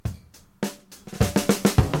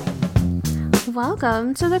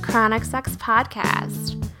Welcome to the Chronic Sex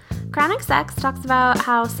Podcast. Chronic Sex talks about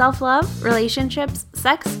how self-love, relationships,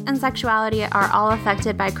 sex, and sexuality are all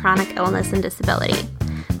affected by chronic illness and disability.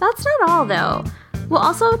 That's not all, though. We'll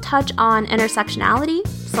also touch on intersectionality,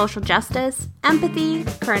 social justice, empathy,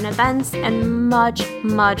 current events, and much,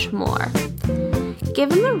 much more.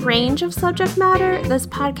 Given the range of subject matter, this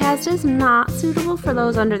podcast is not suitable for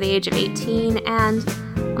those under the age of 18, and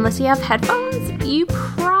unless you have headphones, you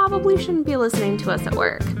probably shouldn't be listening to us at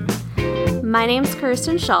work. My name's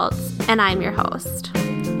Kirsten Schultz, and I'm your host.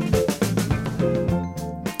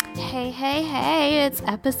 Hey, it's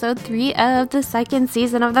episode 3 of the second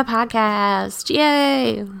season of the podcast.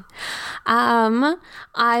 Yay!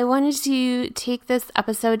 I wanted to take this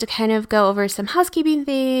episode to kind of go over some housekeeping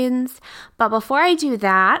things, but before I do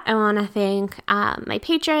that, I want to thank my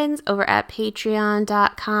patrons over at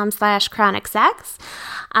patreon.com/chronicsex.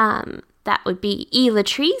 That would be E.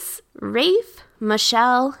 Latrice, Rafe,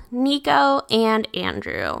 Michelle, Nico, and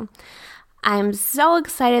Andrew. I'm so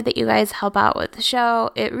excited that you guys help out with the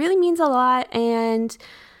show. It really means a lot, and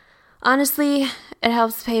honestly, it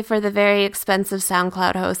helps pay for the very expensive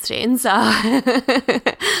SoundCloud hosting, so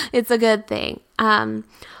it's a good thing.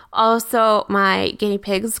 Also, my guinea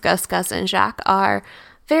pigs, Gus, and Jacques, are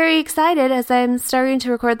very excited as I'm starting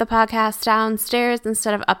to record the podcast downstairs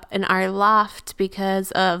instead of up in our loft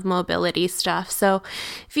because of mobility stuff. So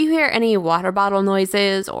if you hear any water bottle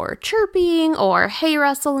noises or chirping or hay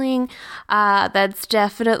rustling, that's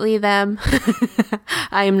definitely them.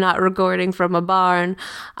 I am not recording from a barn,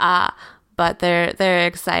 but they're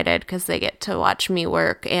excited because they get to watch me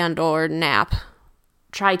work and or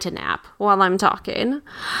try to nap while I'm talking.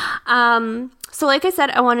 So like I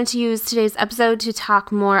said, I wanted to use today's episode to talk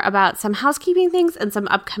more about some housekeeping things and some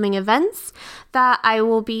upcoming events that I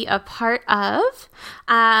will be a part of.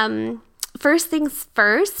 First things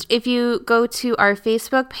first, if you go to our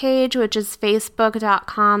Facebook page, which is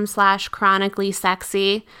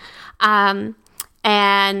facebook.com/chronicallysexy,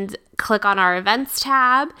 and click on our events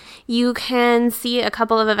tab, you can see a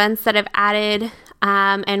couple of events that I've added,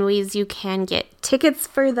 and ways you can get tickets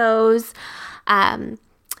for those.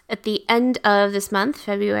 At the end of this month,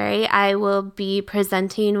 February, I will be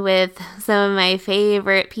presenting with some of my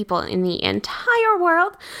favorite people in the entire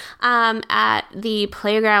world at the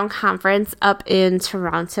Playground Conference up in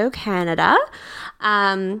Toronto, Canada.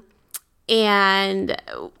 And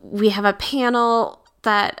we have a panel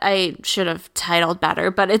that I should have titled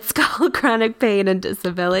better, but it's called Chronic Pain and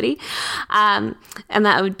Disability. And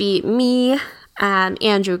that would be me,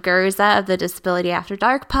 Andrew Gurza of the Disability After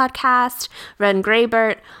Dark podcast, Ren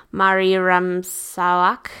Graybert, Mari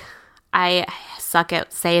Ramsawak. I suck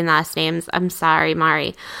at saying last names. I'm sorry,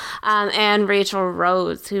 Mari. And Rachel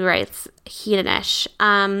Rose, who writes Hedonish.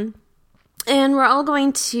 And we're all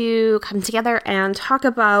going to come together and talk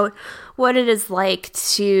about what it is like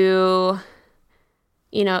to,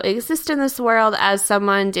 exist in this world as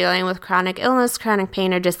someone dealing with chronic illness, chronic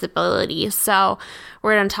pain, or disability. So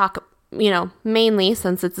we're going to talk mainly,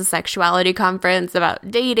 since it's a sexuality conference,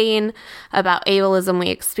 about dating, about ableism we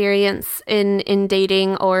experience in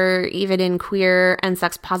dating or even in queer and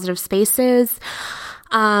sex positive spaces.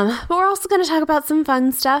 But we're also going to talk about some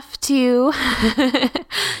fun stuff too.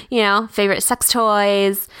 Favorite sex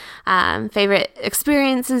toys, favorite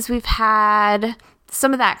experiences we've had,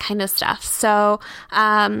 some of that kind of stuff. So,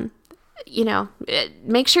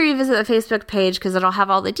 make sure you visit the Facebook page because it'll have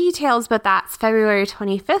all the details, but that's February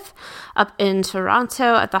 25th up in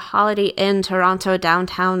Toronto at the Holiday Inn Toronto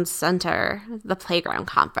Downtown Center, the Playground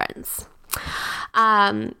Conference.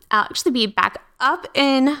 I'll actually be back up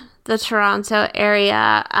in the Toronto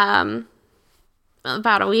area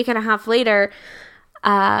about a week and a half later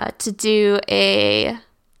to do a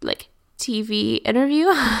TV interview,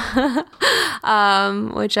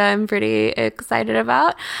 which I'm pretty excited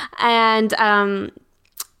about. And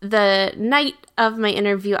the night of my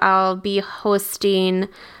interview, I'll be hosting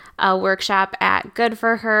a workshop at Good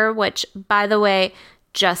for Her, which, by the way,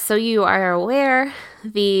 just so you are aware,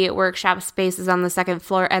 the workshop space is on the second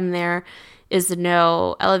floor and there is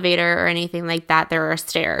no elevator or anything like that. There are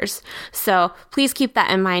stairs. So please keep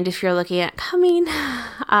that in mind if you're looking at coming.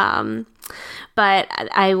 But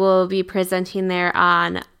I will be presenting there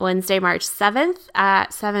on Wednesday, March 7th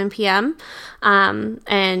at 7 p.m.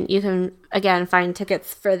 And you can, again, find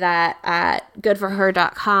tickets for that at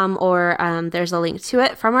goodforher.com or there's a link to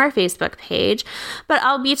it from our Facebook page. But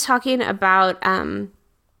I'll be talking about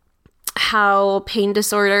how pain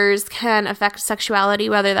disorders can affect sexuality,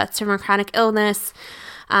 whether that's from a chronic illness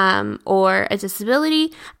or a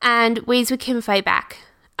disability, and ways we can fight back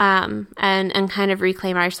and kind of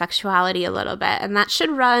reclaim our sexuality a little bit. And that should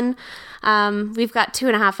run, we've got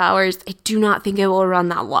 2.5 hours. I do not think it will run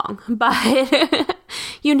that long, but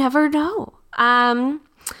you never know.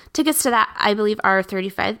 Tickets to that, I believe, are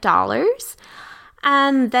 $35.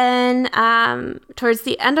 And then towards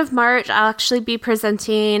the end of March, I'll actually be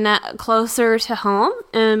presenting closer to home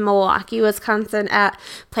in Milwaukee, Wisconsin at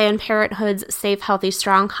Planned Parenthood's Safe, Healthy,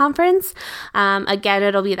 Strong conference. Again,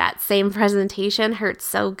 it'll be that same presentation, Hurts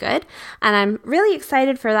So Good. And I'm really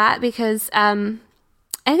excited for that because I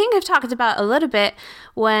think I've talked about a little bit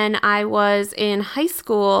when I was in high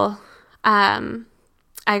school.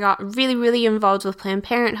 I got really, really involved with Planned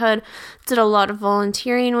Parenthood, did a lot of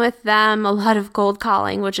volunteering with them, a lot of cold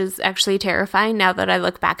calling, which is actually terrifying now that I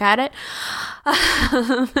look back at it.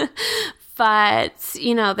 But,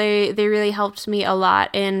 you know, they really helped me a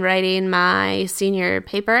lot in writing my senior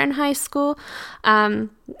paper in high school,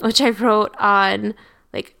 which I wrote on,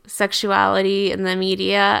 like, sexuality in the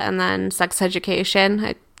media and then sex education.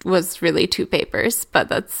 It was really 2 papers, but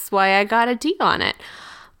that's why I got a D on it.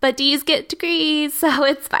 But D's get degrees, so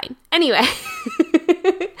it's fine. Anyway,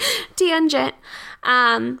 tangent.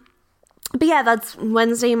 But yeah, that's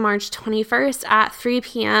Wednesday, March 21st at 3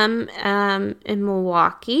 p.m. In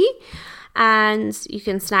Milwaukee. And you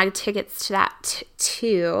can snag tickets to that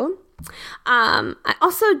too. I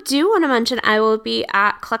also do want to mention I will be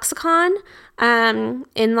at ClexaCon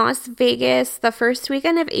in Las Vegas the first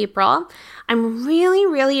weekend of April. I'm really,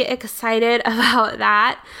 really excited about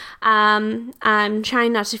that. I'm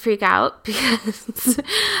trying not to freak out because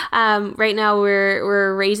right now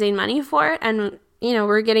we're raising money for it, and you know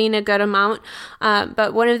we're getting a good amount.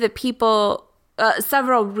 But one of the people,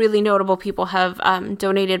 several really notable people, have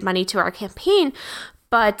donated money to our campaign.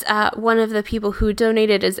 But one of the people who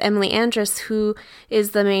donated is Emily Andrus, who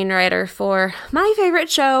is the main writer for my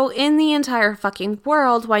favorite show in the entire fucking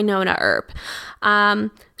world, Wynonna Earp.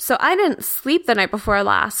 So I didn't sleep the night before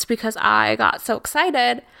last because I got so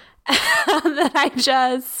excited that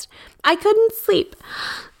I couldn't sleep.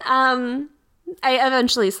 I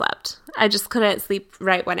eventually slept. I just couldn't sleep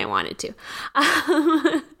right when I wanted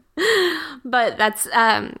to. But that's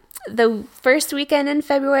the first weekend in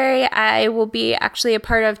February. I will be actually a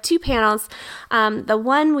part of 2 panels. The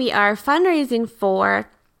one we are fundraising for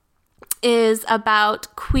is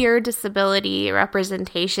about queer disability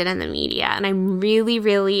representation in the media, and I'm really,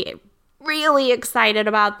 really, really excited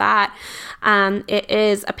about that. It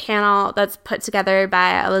is a panel that's put together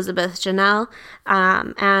by Elizabeth Janelle,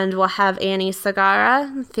 and we'll have Annie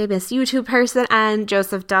Sagara, famous YouTube person, and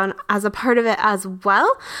Joseph Dunn as a part of it as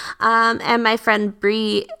well. And my friend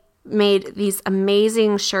Bree made these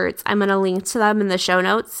amazing shirts. I'm going to link to them in the show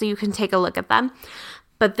notes so you can take a look at them.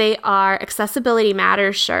 But they are Accessibility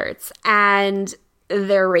Matters shirts, and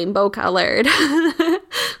they're rainbow colored.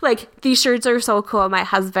 Like, these shirts are so cool. My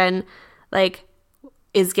husband, like,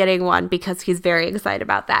 is getting one because he's very excited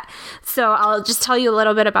about that. So I'll just tell you a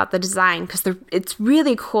little bit about the design because it's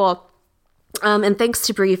really cool. And thanks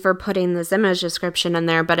to Bree for putting this image description in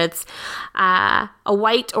there, but it's a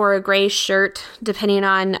white or a gray shirt, depending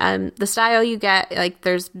on the style you get. Like,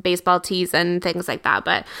 there's baseball tees and things like that,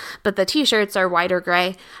 but the t-shirts are white or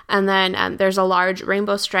gray. And then there's a large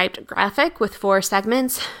rainbow striped graphic with 4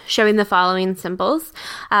 segments showing the following symbols: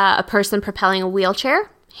 a person propelling a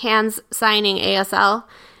wheelchair, hands signing ASL,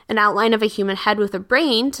 an outline of a human head with a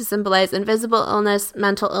brain to symbolize invisible illness,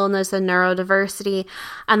 mental illness, and neurodiversity,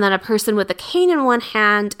 and then a person with a cane in one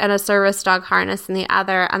hand and a service dog harness in the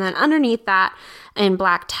other, and then underneath that, in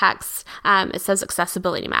black text, it says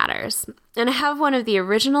Accessibility Matters. And I have one of the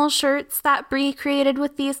original shirts that Bree created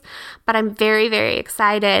with these, but I'm very, very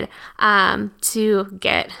excited to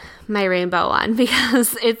get my rainbow one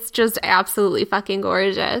because it's just absolutely fucking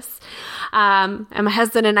gorgeous. And my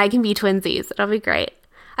husband and I can be twinsies. It'll be great.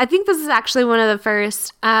 I think this is actually one of the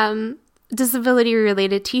first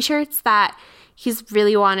disability-related t-shirts that he's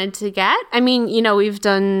really wanted to get. I mean, you know, we've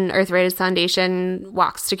done Arthritis Foundation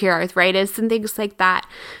walks to cure arthritis and things like that.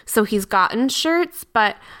 So he's gotten shirts,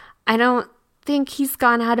 but I don't think he's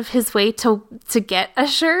gone out of his way to get a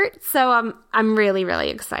shirt. So I'm really, really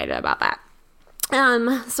excited about that.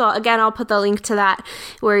 So again, I'll put the link to that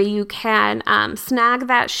where you can snag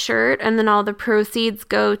that shirt, and then all the proceeds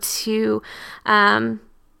go to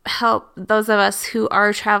help those of us who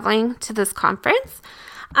are traveling to this conference.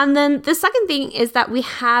 And then the second thing is that we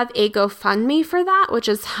have a GoFundMe for that, which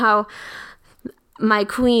is how my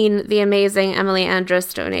queen, the amazing Emily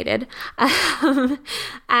Andrus, donated.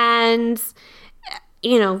 And,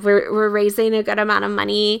 you know, we're raising a good amount of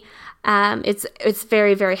money. It's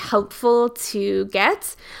very, very helpful to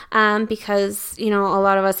get because, a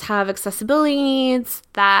lot of us have accessibility needs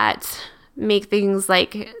that make things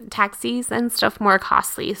like taxis and stuff more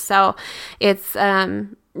costly. So it's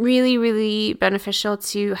really, really beneficial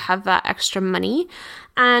to have that extra money.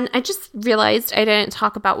 And I just realized I didn't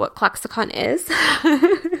talk about what Clexicon is.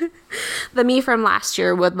 The me from last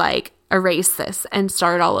year would erase this and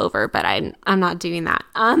start all over, but I'm not doing that.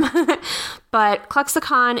 But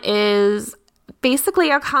Clexicon is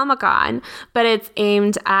basically a Comic-Con, but it's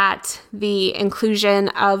aimed at the inclusion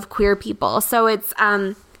of queer people. So it's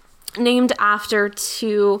named after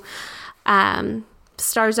two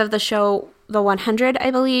stars of the show, The 100,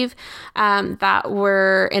 I believe, that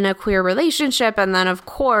were in a queer relationship. And then, of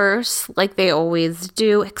course, like they always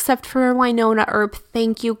do, except for Wynonna Earp,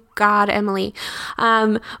 thank you, God, Emily.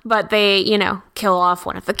 But they, kill off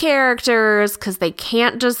one of the characters because they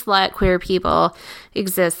can't just let queer people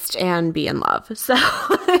exist and be in love. So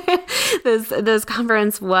this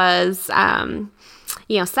conference was,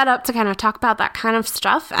 set up to kind of talk about that kind of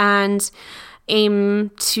stuff and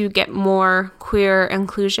aim to get more queer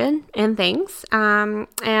inclusion in things. And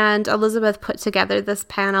Elizabeth put together this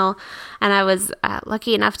panel, and I was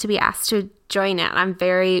lucky enough to be asked to join it. I'm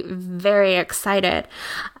very, very excited.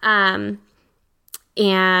 And,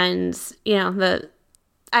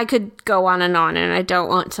 I could go on, and I don't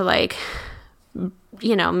want to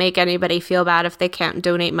make anybody feel bad if they can't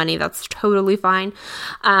donate money. That's totally fine.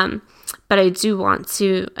 But I do want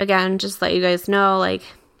to, again, just let you guys know,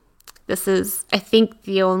 this is, I think,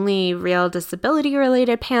 the only real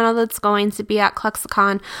disability-related panel that's going to be at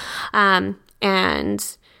Clexicon. And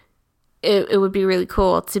it would be really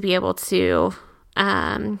cool to be able to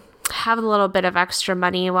have a little bit of extra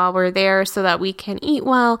money while we're there so that we can eat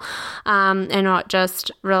well and not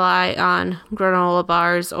just rely on granola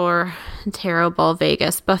bars or terrible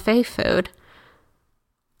Vegas buffet food.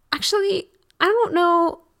 Actually, I don't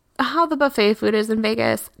know how the buffet food is in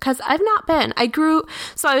Vegas because I've not been. I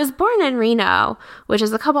was born in Reno, which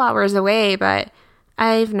is a couple hours away, but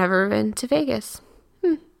I've never been to Vegas.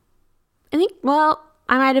 I think, I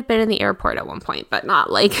might have been in the airport at one point, but not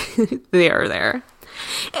there.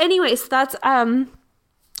 Anyways, that's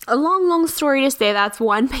a long story to say. That's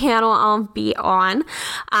one panel I'll be on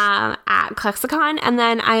at Clexicon. And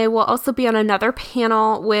then I will also be on another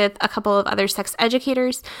panel with a couple of other sex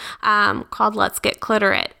educators called Let's Get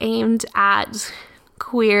Cliterate, aimed at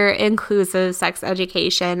queer inclusive sex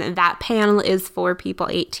education. That panel is for people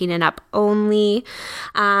 18 and up only.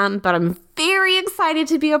 But I'm very excited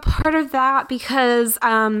to be a part of that because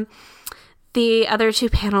the other two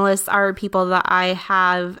panelists are people that I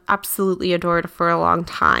have absolutely adored for a long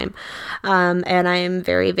time. And I am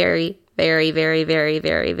very, very, very, very, very,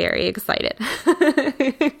 very, very excited.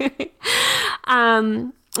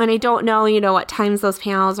 And I don't know, what times those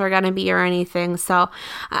panels are going to be or anything. So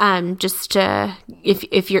just to,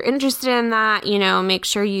 if you're interested in that, make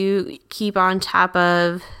sure you keep on top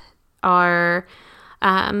of our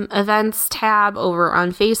events tab over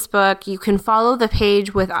on Facebook. You can follow the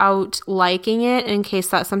page without liking it in case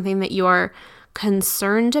that's something that you are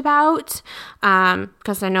concerned about,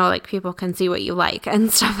 because I know people can see what you like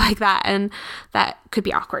and stuff like that, and that could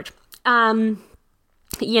be awkward.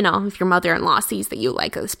 If your mother-in-law sees that you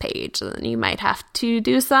like this page, then you might have to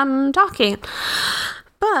do some talking.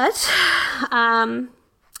 But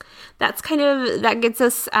that gets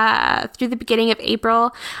us through the beginning of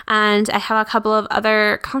April, and I have a couple of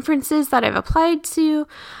other conferences that I've applied to,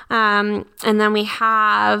 and then we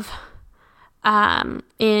have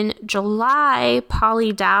in July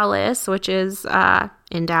Poly Dallas, which is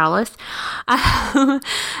in Dallas,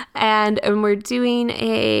 and we're doing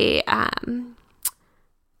a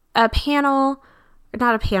panel.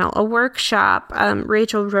 Not a panel, a workshop.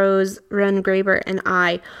 Rachel Rose, Ren Graber, and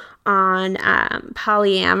I on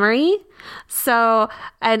polyamory. So,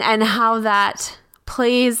 and how that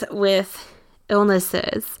plays with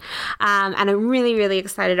illnesses. And I'm really, really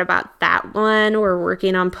excited about that one. We're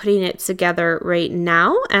working on putting it together right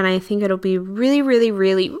now, and I think it'll be really, really,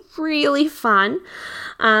 really, really fun.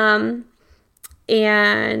 And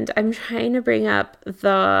I'm trying to bring up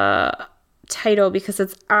the title because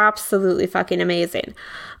it's absolutely fucking amazing.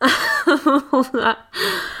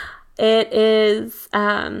 It is,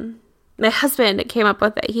 my husband came up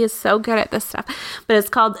with it. He is so good at this stuff. But it's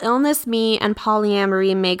called Illness, Me, and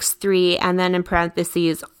Polyamory Makes Three, and then in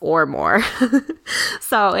parentheses, or more.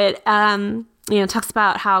 So it, talks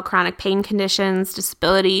about how chronic pain conditions,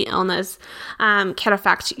 disability, illness can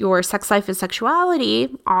affect your sex life and sexuality.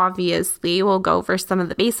 Obviously, we'll go over some of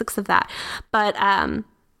the basics of that. But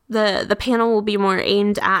the panel will be more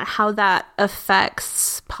aimed at how that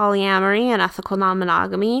affects polyamory and ethical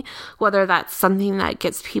non-monogamy, whether that's something that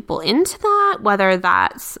gets people into that, whether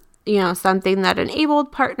that's, something that an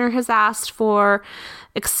abled partner has asked for,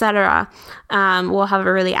 etc. We'll have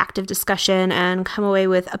a really active discussion and come away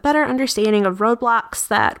with a better understanding of roadblocks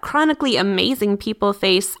that chronically amazing people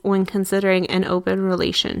face when considering an open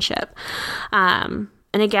relationship.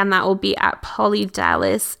 And again, that will be at Poly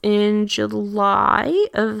Dallas in July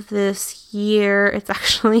of this year. It's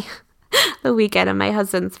actually the weekend of my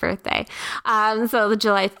husband's birthday. So the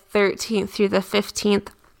July 13th through the 15th.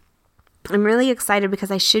 I'm really excited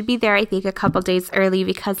because I should be there, I think, a couple days early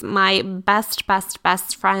because my best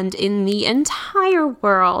friend in the entire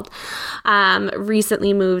world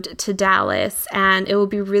recently moved to Dallas, and it will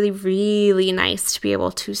be really, really nice to be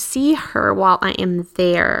able to see her while I am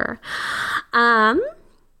there.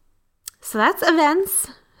 So that's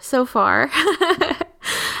events so far.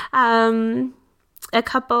 A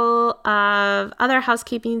couple of other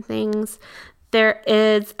housekeeping things. There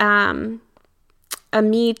is a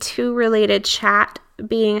Me Too related chat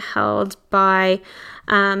being held by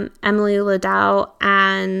Emily Ladau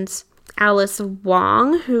and Alice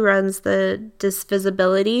Wong, who runs the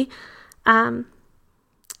Disvisibility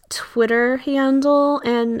Twitter handle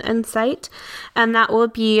and site. And that will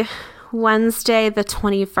be Wednesday the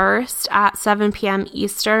 21st at 7 p.m.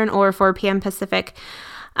 Eastern or 4 p.m. Pacific.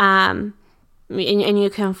 And you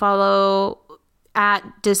can follow at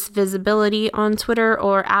Disvisibility on Twitter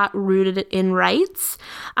or at Rooted in Rights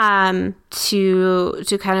to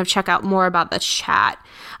kind of check out more about the chat.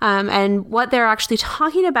 And what they're actually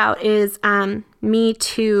talking about is Me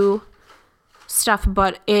Too stuff,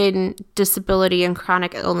 but in disability and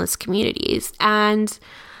chronic illness communities. And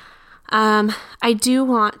I do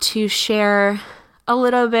want to share a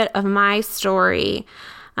little bit of my story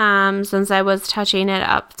since I was touching it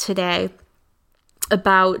up today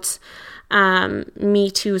about Me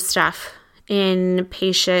Too stuff in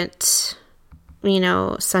patient,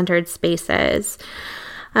 centered spaces.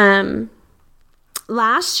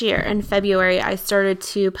 Last year in February, I started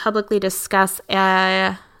to publicly discuss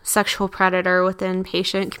a sexual predator within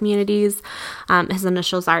patient communities. His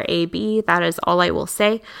initials are AB. That is all I will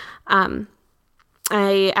say.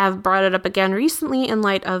 I have brought it up again recently in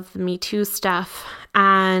light of the Me Too stuff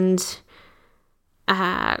and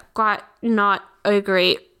got not a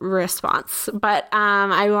great response, but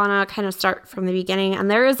I want to kind of start from the beginning, and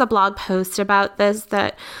there is a blog post about this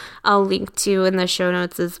that I'll link to in the show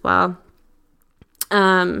notes as well.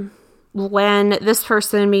 When this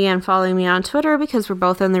person began following me on Twitter, because we're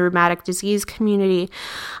both in the rheumatic disease community,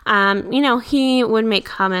 he would make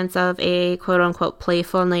comments of a quote-unquote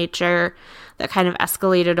playful nature that kind of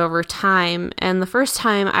escalated over time, and the first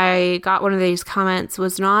time I got one of these comments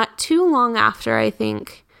was not too long after, I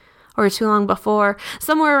think, or too long before,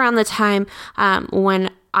 somewhere around the time when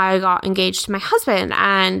I got engaged to my husband.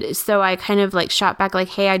 And so I kind of shot back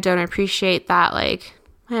hey, I don't appreciate that. I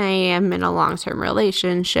am in a long-term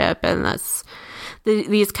relationship, and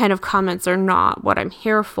these kind of comments are not what I'm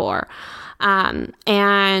here for.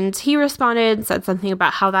 And he responded and said something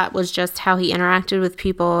about how that was just how he interacted with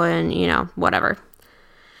people and, whatever.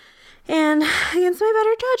 And against my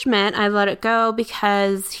better judgment, I let it go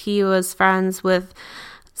because he was friends with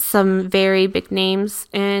some very big names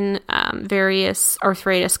in various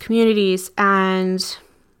arthritis communities, and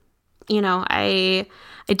I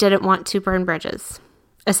didn't want to burn bridges,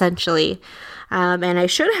 essentially, and I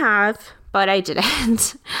should have, but I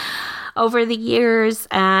didn't. Over the years,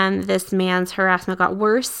 this man's harassment got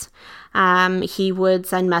worse. He would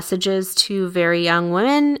send messages to very young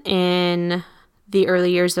women in the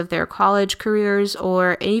early years of their college careers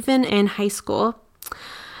or even in high school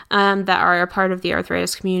that are a part of the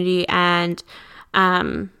arthritis community, and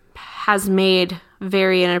has made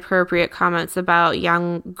very inappropriate comments about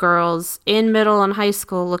young girls in middle and high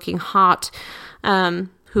school looking hot,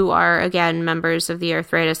 who are, again, members of the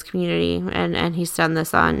arthritis community. And he's done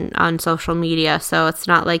this on social media, so it's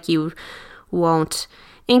not like you won't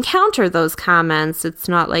encounter those comments. It's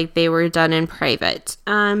not like they were done in private.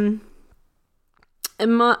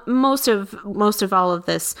 Most of all of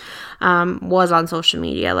this was on social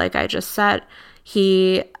media, like I just said.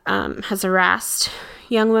 He has harassed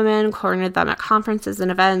young women, cornered them at conferences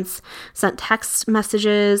and events, sent text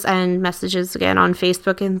messages and messages again on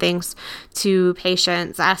Facebook and things to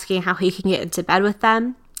patients asking how he can get into bed with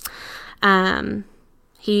them.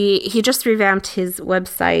 He just revamped his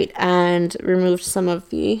website and removed some of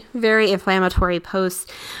the very inflammatory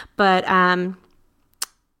posts, but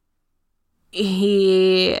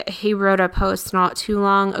he wrote a post not too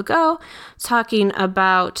long ago talking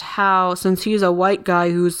about how since he's a white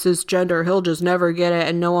guy who's cisgender, he'll just never get it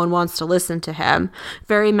and no one wants to listen to him.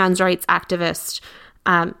 Very men's rights activist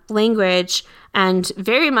language, and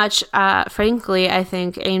very much, frankly, I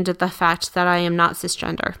think aimed at the fact that I am not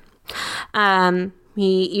cisgender.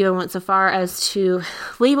 He even went so far as to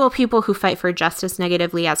label people who fight for justice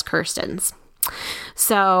negatively as Kirstens.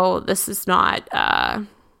 So this is not a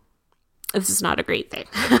great thing.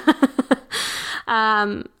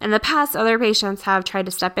 In the past, other patients have tried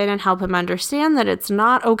to step in and help him understand that it's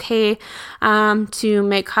not okay to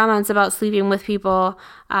make comments about sleeping with people,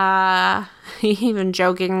 even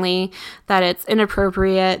jokingly, that it's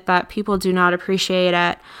inappropriate, that people do not appreciate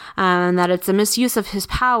it, and that it's a misuse of his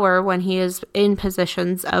power when he is in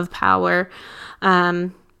positions of power.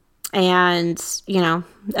 And,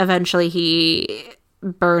 eventually he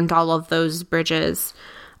burned all of those bridges,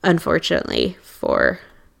 unfortunately, for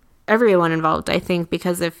everyone involved, I think,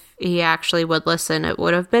 because if he actually would listen, it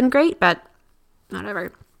would have been great, but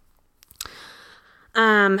whatever.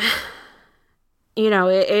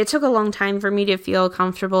 It took a long time for me to feel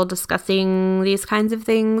comfortable discussing these kinds of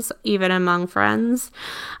things, even among friends,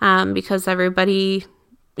 because everybody,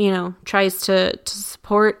 tries to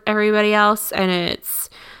support everybody else, and it's,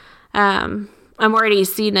 I'm already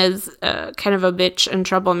seen as kind of a bitch and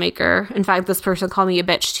troublemaker. In fact, this person called me a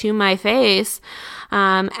bitch to my face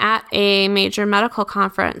at a major medical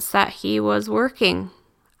conference that he was working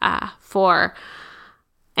for,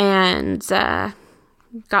 and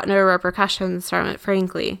got no repercussions from it,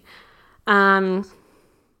 frankly.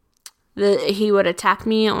 He would attack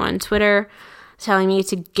me on Twitter, telling me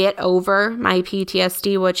to get over my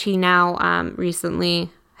PTSD, which he now recently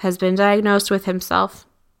has been diagnosed with himself.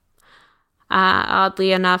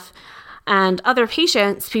 Oddly enough, and other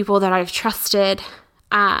patients, people that I've trusted,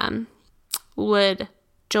 would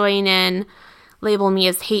join in, label me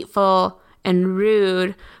as hateful and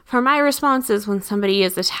rude for my responses when somebody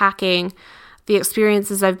is attacking the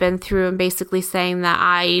experiences I've been through and basically saying that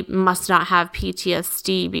I must not have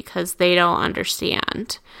PTSD because they don't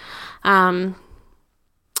understand. And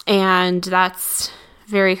that's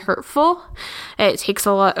very hurtful. It takes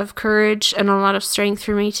a lot of courage and a lot of strength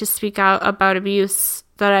for me to speak out about abuse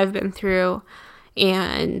that I've been through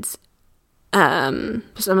and some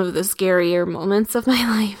of the scarier moments of my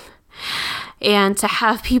life. And to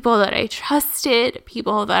have people that I trusted,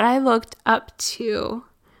 people that I looked up to,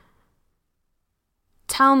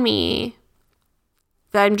 tell me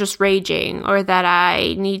that I'm just raging or that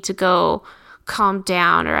I need to go calm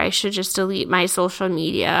down or I should just delete my social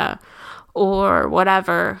media or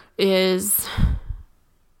whatever is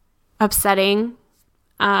upsetting,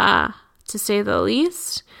 to say the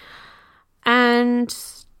least, and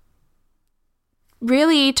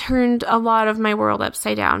really turned a lot of my world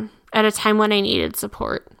upside down at a time when I needed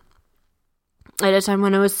support, at a time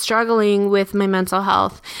when I was struggling with my mental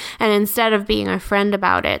health, and instead of being a friend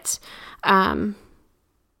about it,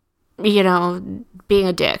 being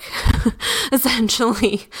a dick,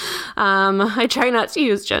 essentially. I try not to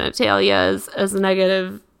use genitalia as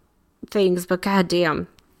negative things, but goddamn.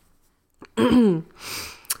 I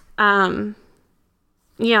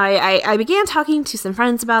began talking to some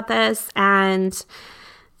friends about this, and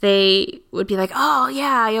they would be like, oh,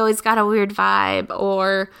 yeah, I always got a weird vibe,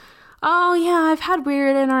 or, oh, yeah, I've had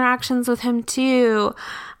weird interactions with him, too.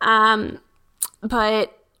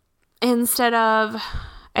 But instead of,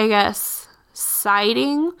 I guess,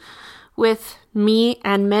 siding with me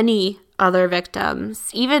and many other victims,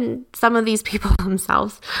 even some of these people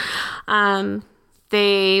themselves,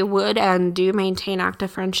 they would and do maintain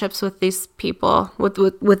active friendships with these people,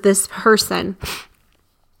 with this person,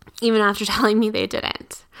 even after telling me they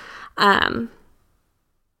didn't. It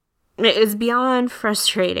is beyond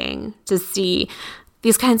frustrating to see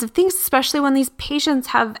these kinds of things, especially when these patients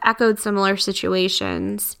have echoed similar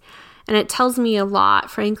situations. And it tells me a lot,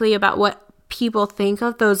 frankly, about what people think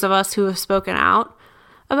of those of us who have spoken out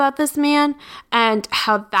about this man, and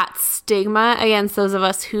how that stigma against those of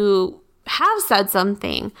us who have said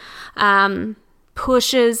something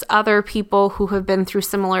pushes other people who have been through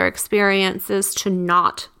similar experiences to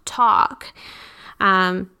not talk.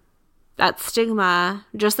 That stigma,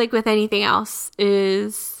 just like with anything else,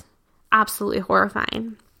 is absolutely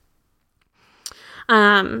horrifying.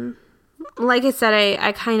 Like I said,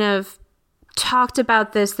 I kind of talked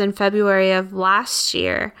about this in February of last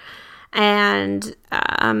year, and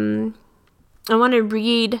I want to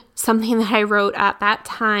read something that I wrote at that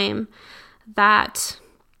time that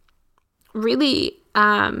really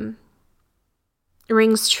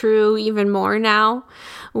rings true even more now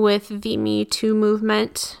with the Me Too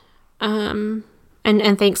movement And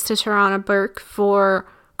thanks to Tarana Burke for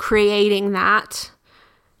creating that,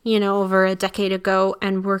 over a decade ago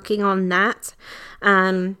and working on that.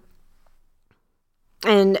 And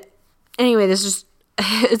anyway,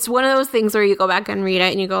 it's one of those things where you go back and read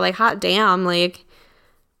it and you go like, hot damn, like,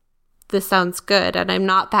 this sounds good. And I'm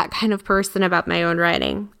not that kind of person about my own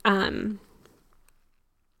writing.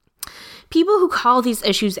 People who call these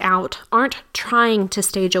issues out aren't trying to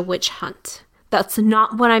stage a witch hunt. That's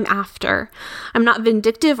not what I'm after. I'm not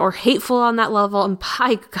vindictive or hateful on that level, and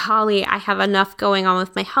by golly, I have enough going on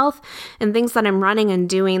with my health and things that I'm running and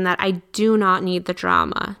doing that I do not need the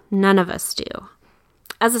drama. None of us do.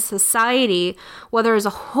 As a society, whether as a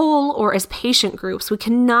whole or as patient groups, we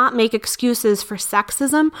cannot make excuses for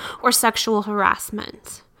sexism or sexual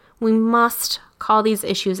harassment. We must call these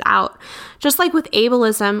issues out. Just like with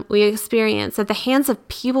ableism we experience at the hands of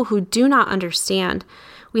people who do not understand,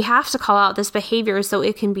 we have to call out this behavior so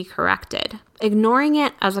it can be corrected. Ignoring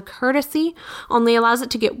it as a courtesy only allows it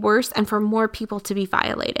to get worse and for more people to be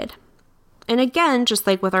violated. And again, just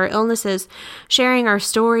like with our illnesses, sharing our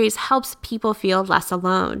stories helps people feel less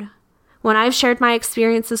alone. When I've shared my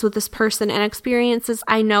experiences with this person and experiences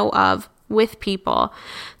I know of with people,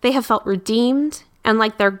 they have felt redeemed and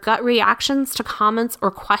like their gut reactions to comments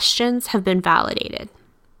or questions have been validated.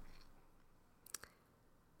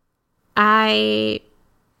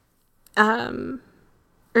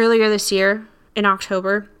 Earlier this year in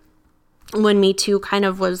October, when Me Too kind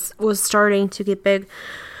of was starting to get big,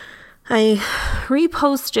 I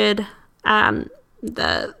reposted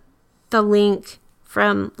the link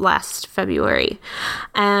from last February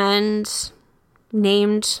and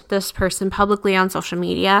named this person publicly on social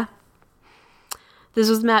media. This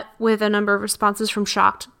was met with a number of responses from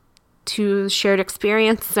shocked to shared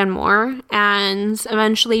experiences and more, and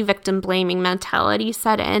eventually victim blaming mentality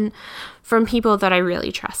set in from people that I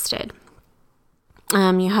really trusted.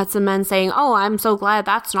 You had some men saying, "Oh, I'm so glad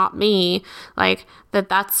that's not me, like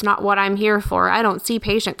that's not what I'm here for. I don't see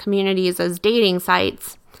patient communities as dating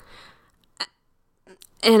sites."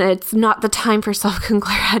 And it's not the time for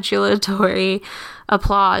self-congratulatory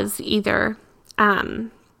applause either.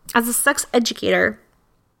 As a sex educator,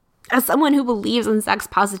 as someone who believes in sex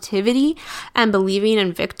positivity and believing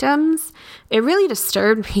in victims, it really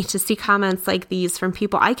disturbed me to see comments like these from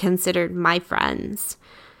people I considered my friends.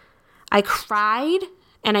 I cried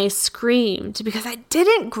and I screamed because I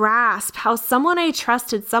didn't grasp how someone I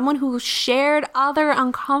trusted, someone who shared other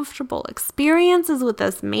uncomfortable experiences with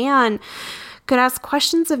this man, could ask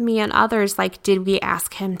questions of me and others like, did we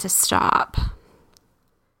ask him to stop?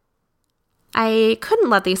 I couldn't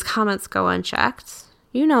let these comments go unchecked.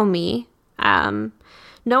 You know me.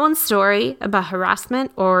 No one's story about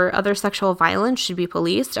harassment or other sexual violence should be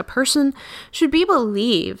policed. A person should be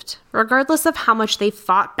believed, regardless of how much they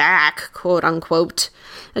fought back, quote unquote,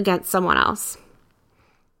 against someone else.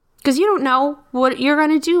 Because you don't know what you're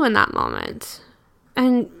going to do in that moment.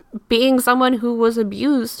 And being someone who was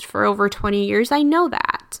abused for over 20 years, I know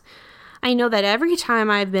that. I know that every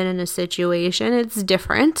time I've been in a situation, it's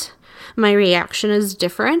different. My reaction is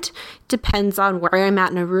different. Depends on where I'm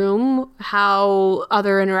at in a room, how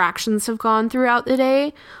other interactions have gone throughout the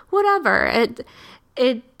day, whatever.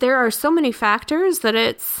 There are so many factors that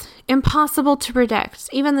it's impossible to predict.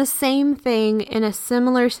 Even the same thing in a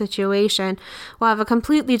similar situation will have a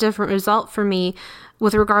completely different result for me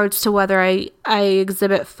with regards to whether I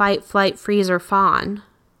exhibit fight, flight, freeze, or fawn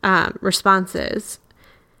responses.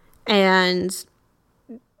 And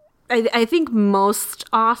I think most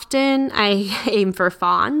often I aim for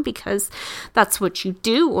fawn because that's what you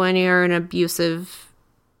do when you're in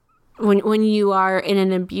when you are in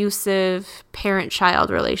an abusive parent-child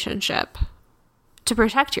relationship to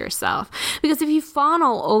protect yourself. Because if you fawn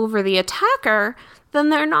all over the attacker, then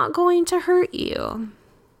they're not going to hurt you.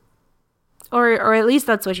 Or at least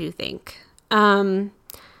that's what you think. And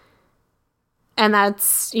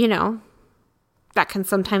that's, that can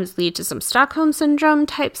sometimes lead to some Stockholm Syndrome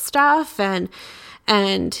type stuff and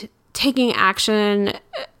taking action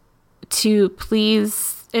to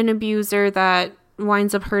please an abuser that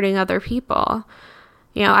winds up hurting other people.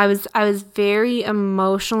 I was very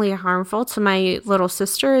emotionally harmful to my little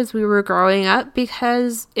sister as we were growing up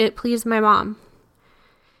because it pleased my mom.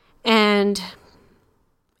 And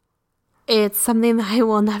it's something that I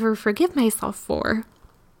will never forgive myself for.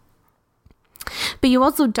 But you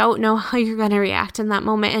also don't know how you're going to react in that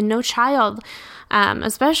moment. And no child,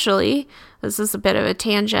 especially, this is a bit of a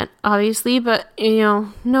tangent, obviously, but,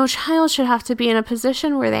 no child should have to be in a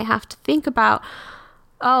position where they have to think about,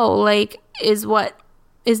 is what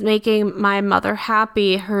is making my mother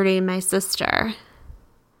happy hurting my sister?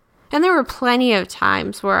 And there were plenty of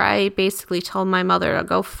times where I basically told my mother to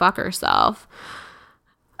go fuck herself.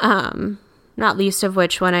 Not least of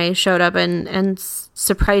which when I showed up and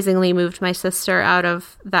surprisingly moved my sister out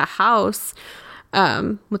of the house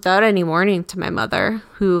without any warning to my mother,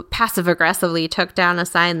 who passive-aggressively took down a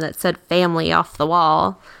sign that said family off the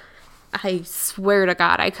wall. I swear to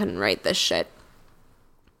God, I couldn't write this shit.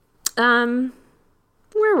 Where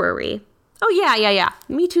were we? Oh, yeah.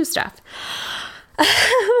 Me Too stuff.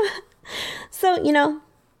 So,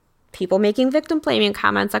 people making victim-blaming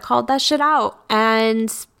comments, I called that shit out.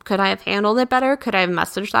 And could I have handled it better? Could I have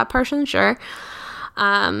messaged that person? Sure.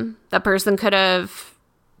 That person could have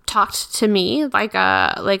talked to me like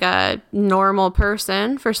a normal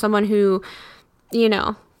person. For someone who,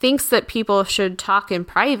 thinks that people should talk in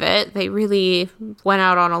private, they really went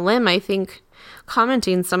out on a limb, I think,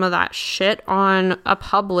 commenting some of that shit on a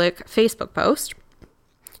public Facebook post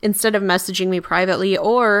instead of messaging me privately.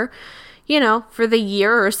 Or, for the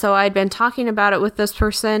year or so I'd been talking about it with this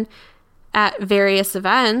person at various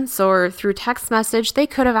events or through text message, they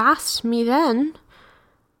could have asked me then.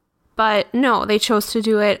 But no, they chose to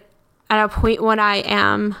do it at a point when I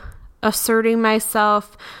am asserting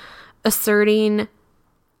myself, asserting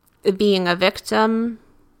being a victim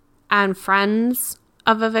and friends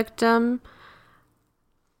of a victim.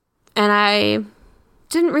 And I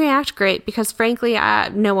didn't react great because, frankly,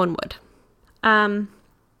 no one would.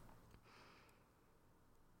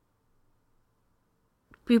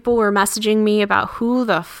 People were messaging me about who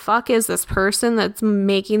the fuck is this person that's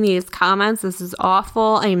making these comments? This is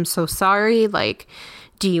awful. I am so sorry. Like,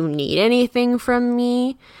 do you need anything from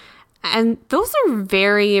me? And those are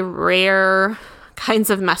very rare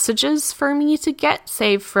kinds of messages for me to get,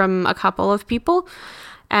 save from a couple of people.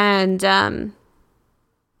 And the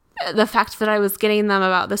fact that I was getting them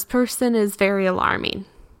about this person is very alarming.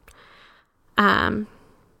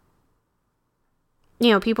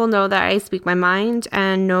 People know that I speak my mind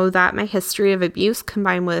and know that my history of abuse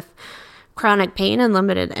combined with chronic pain and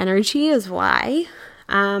limited energy is why.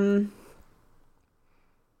 For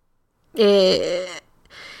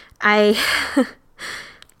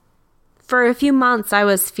a few months, I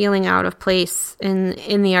was feeling out of place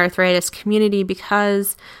in the arthritis community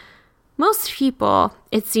because most people,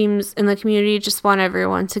 it seems, in the community just want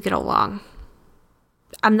everyone to get along.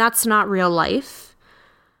 And that's not real life.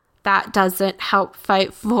 That doesn't help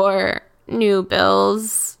fight for new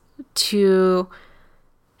bills to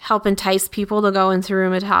help entice people to go into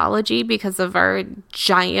rheumatology because of our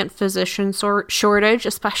giant physician shortage,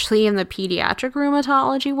 especially in the pediatric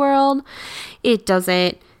rheumatology world. It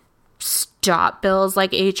doesn't stop bills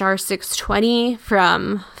like HR 620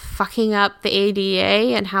 from fucking up the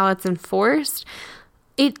ADA and how it's enforced.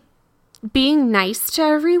 Being nice to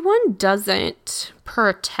everyone doesn't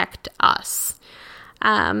protect us.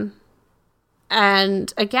 And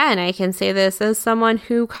again, I can say this as someone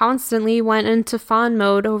who constantly went into fawn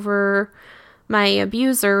mode over my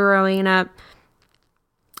abuser growing up.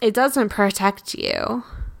 It doesn't protect you.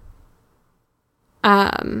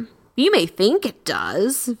 You may think it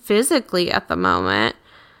does physically at the moment,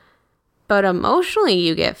 but emotionally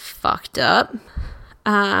you get fucked up.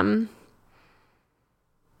 And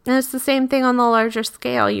it's the same thing on the larger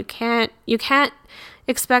scale. You can't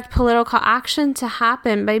expect political action to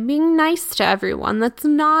happen by being nice to everyone. That's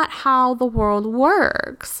not how the world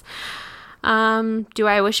works. Do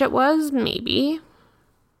I wish it was? Maybe.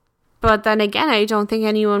 But then again, I don't think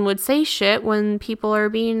anyone would say shit when people are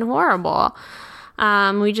being horrible.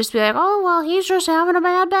 We'd just be like, oh, well, he's just having a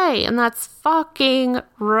bad day. And that's fucking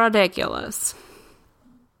ridiculous.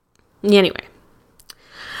 Anyway,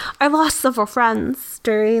 I lost several friends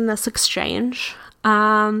during this exchange.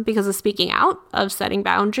 Because of speaking out, of setting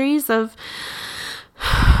boundaries, of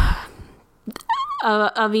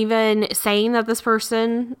even saying that this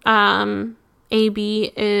person,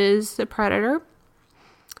 AB, is a predator.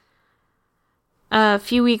 A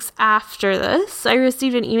few weeks after this, I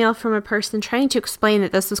received an email from a person trying to explain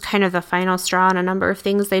that this was kind of the final straw on a number of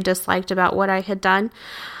things they disliked about what I had done.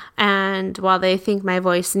 And while they think my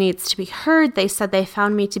voice needs to be heard, they said they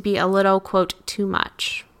found me to be a little, quote, too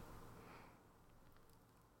much.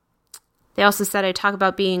 They also said I talk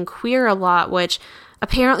about being queer a lot, which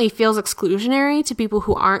apparently feels exclusionary to people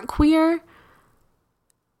who aren't queer.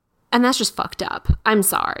 And that's just fucked up. I'm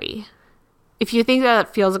sorry. If you think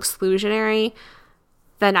that feels exclusionary,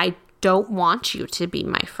 then I don't want you to be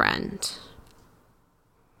my friend.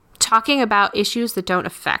 Talking about issues that don't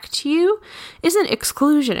affect you isn't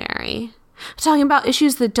exclusionary. Talking about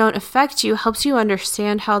issues that don't affect you helps you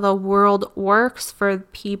understand how the world works for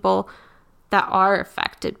people that are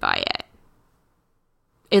affected by it.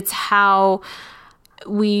 It's how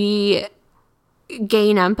we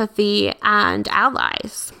gain empathy and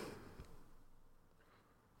allies.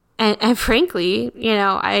 And frankly,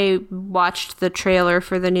 I watched the trailer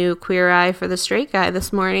for the new Queer Eye for the Straight Guy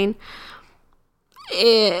this morning.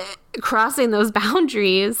 Crossing those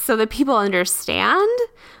boundaries so that people understand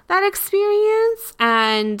that experience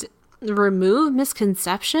and remove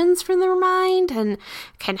misconceptions from their mind and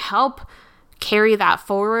can help carry that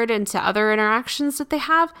forward into other interactions that they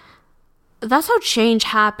have. That's how change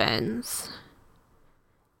happens.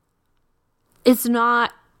 It's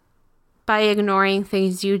not by ignoring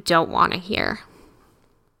things you don't want to hear.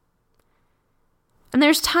 And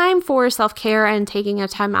there's time for self-care and taking a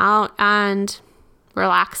time out and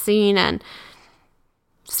relaxing and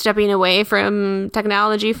stepping away from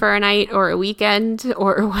technology for a night or a weekend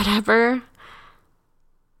or whatever.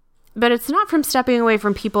 But it's not from stepping away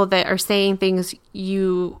from people that are saying things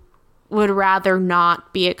you would rather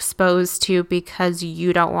not be exposed to because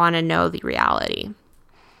you don't want to know the reality.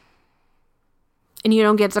 And you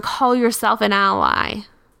don't get to call yourself an ally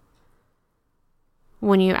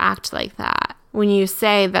when you act like that. When you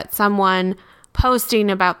say that someone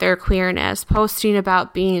posting about their queerness, posting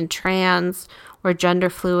about being trans or gender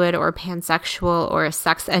fluid or pansexual or a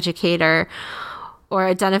sex educator or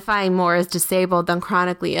identifying more as disabled than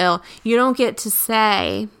chronically ill, you don't get to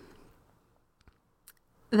say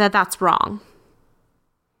that that's wrong.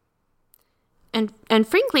 And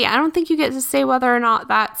frankly, I don't think you get to say whether or not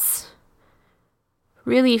that's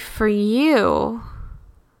really for you.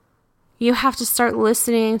 You have to start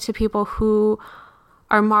listening to people who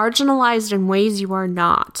are marginalized in ways you are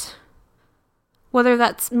not. Whether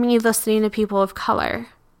that's me listening to people of color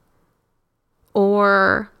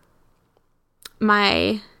or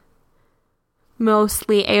my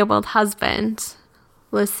mostly abled husband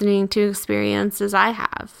listening to experiences I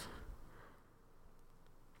have.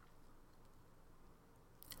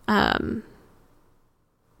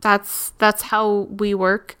 That's how we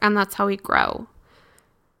work and that's how we grow.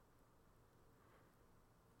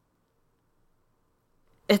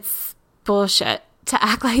 It's bullshit to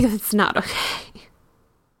act like it's not okay.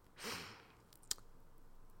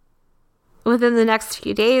 Within the next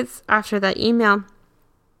few days after that email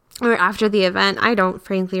or after the event, I don't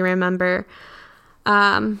frankly remember.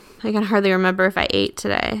 I can hardly remember if I ate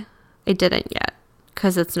today. I didn't yet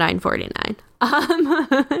because it's 9:49.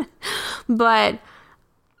 But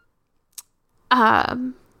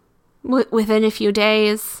within a few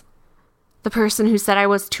days, the person who said I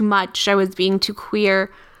was too much, I was being too queer,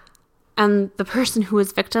 and the person who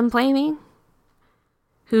was victim blaming,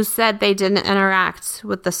 who said they didn't interact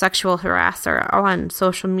with the sexual harasser on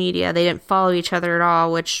social media, they didn't follow each other at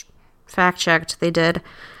all, which fact checked, they did.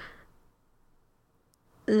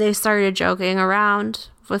 They started joking around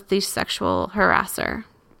with the sexual harasser,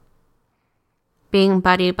 being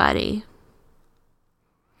buddy-buddy.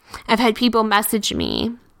 I've had people message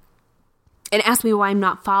me and ask me why I'm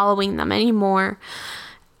not following them anymore.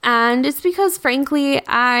 And it's because, frankly,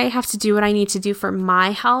 I have to do what I need to do for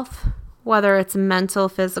my health, whether it's mental,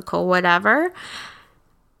 physical, whatever.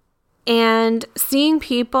 And seeing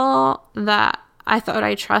people that I thought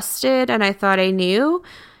I trusted and I thought I knew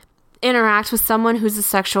interact with someone who's a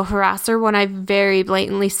sexual harasser when I very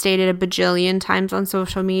blatantly stated a bajillion times on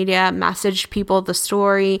social media, messaged people the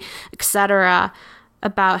story, etc.,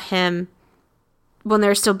 about him when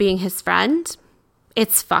they're still being his friend,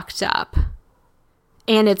 it's fucked up.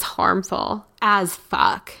 And it's harmful as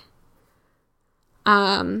fuck.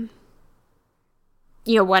 One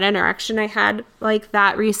interaction I had like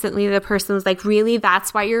that recently, the person was like, really?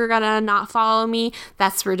 That's why you're gonna not follow me?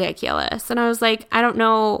 That's ridiculous. And I was like, I don't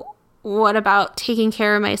know what about taking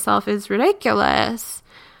care of myself is ridiculous.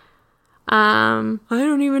 I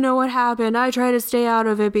don't even know what happened. I try to stay out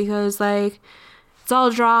of it because it's all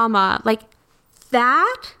drama.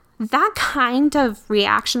 That kind of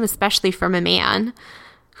reaction, especially from a man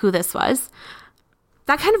who this was,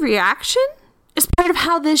 that kind of reaction is part of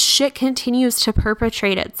how this shit continues to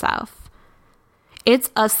perpetrate itself. It's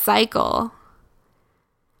a cycle.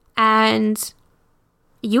 And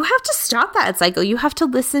you have to stop that cycle. You have to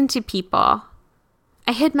listen to people.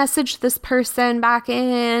 I had messaged this person back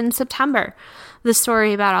in September, the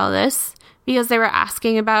story about all this, because they were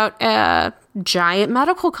asking about a giant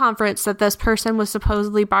medical conference that this person was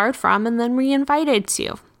supposedly barred from and then re-invited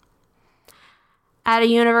to at a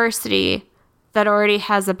university that already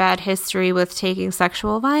has a bad history with taking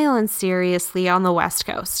sexual violence seriously on the West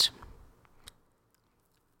Coast.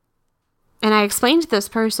 And I explained to this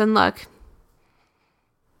person, look,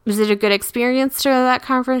 was it a good experience to that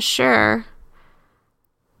conference? Sure.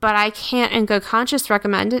 But I can't in good conscience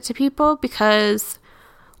recommend it to people because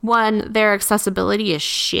one, their accessibility is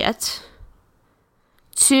shit.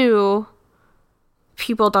 Two,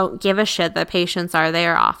 people don't give a shit that patients are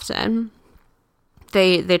there often.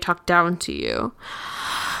 They talk down to you.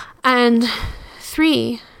 And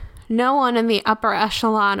three, no one in the upper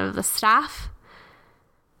echelon of the staff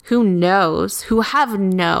who have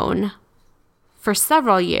known for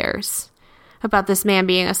several years about this man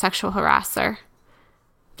being a sexual harasser,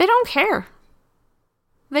 they don't care.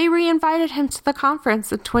 They re-invited him to the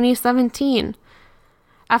conference in 2017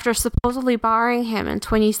 after supposedly barring him in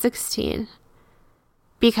 2016.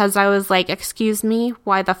 Because I was like, excuse me,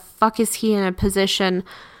 why the fuck is he in a position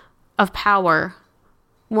of power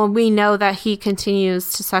when we know that he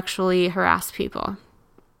continues to sexually harass people?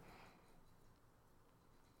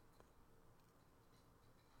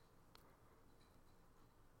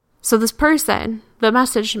 So this person that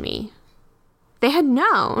messaged me, they had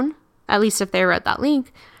known, at least if they read that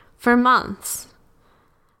link, for months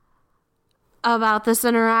about this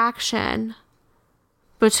interaction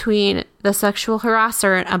between the sexual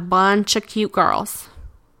harasser and a bunch of cute girls.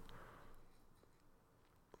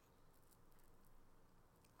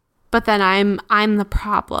 But then I'm the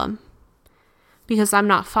problem because I'm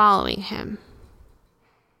not following him,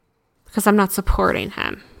 because I'm not supporting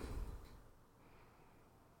him.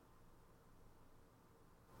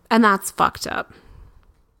 And that's fucked up.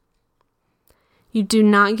 You do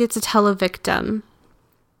not get to tell a victim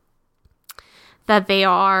that they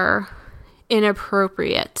are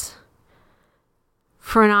inappropriate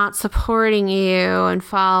for not supporting you and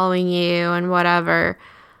following you and whatever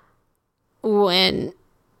when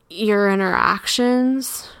your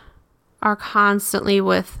interactions are constantly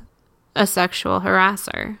with a sexual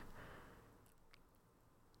harasser.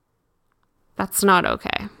 That's not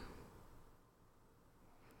okay.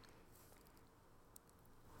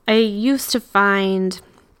 I used to find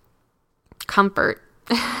comfort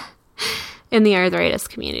in the arthritis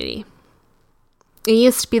community. It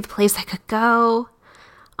used to be the place I could go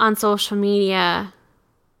on social media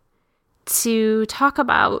to talk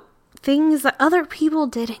about things that other people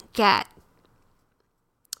didn't get.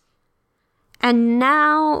 And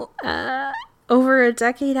now, over a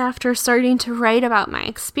decade after starting to write about my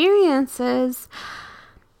experiences,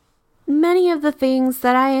 many of the things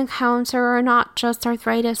that I encounter are not just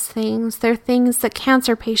arthritis things. They're things that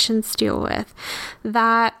cancer patients deal with,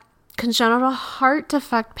 that congenital heart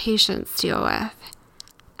defect patients deal with.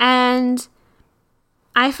 And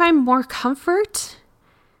I find more comfort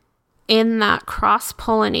in that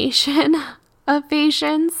cross-pollination of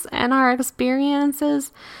patients and our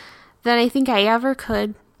experiences than I think I ever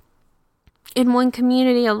could in one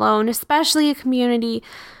community alone, especially a community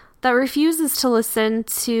that refuses to listen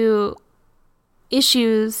to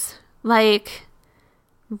issues like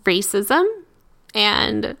racism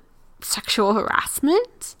and sexual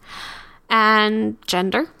harassment and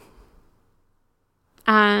gender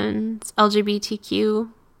and LGBTQ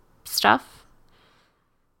stuff.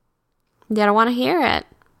 They don't want to hear it.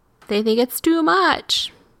 They think it's too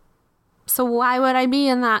much. So why would I be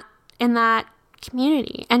in that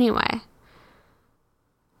community anyway?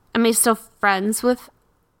 Am I still friends with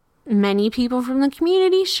many people from the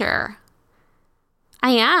community? Sure.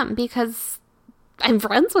 I am, because I'm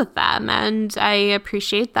friends with them and I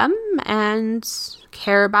appreciate them and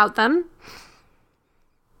care about them.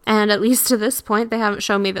 And at least to this point, they haven't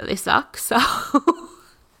shown me that they suck, so.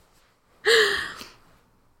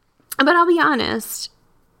 But I'll be honest,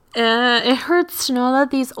 it hurts to know that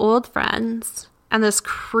these old friends and this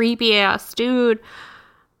creepy ass dude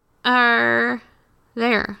are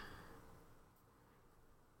there.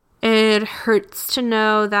 It hurts to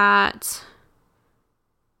know that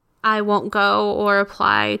I won't go or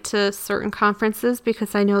apply to certain conferences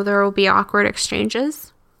because I know there will be awkward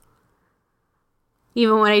exchanges.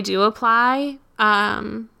 Even when I do apply,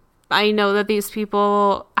 I know that these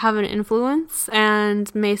people have an influence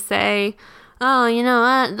and may say, oh, you know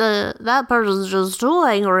what, that person's just too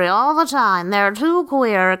angry all the time. They're too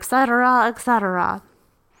queer, etc., etc.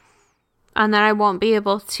 And then I won't be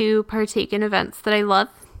able to partake in events that I love.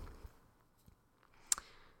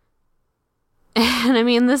 And I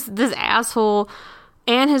mean, this asshole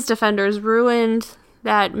and his defenders ruined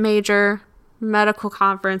that major medical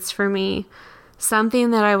conference for me. Something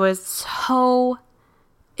that I was so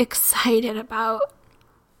excited about.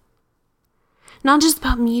 Not just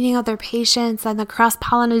about meeting other patients and the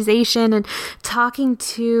cross-pollination and talking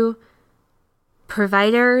to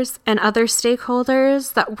providers and other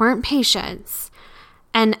stakeholders that weren't patients.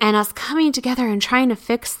 And us coming together and trying to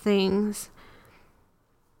fix things.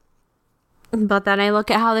 But then I look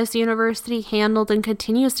at how this university handled and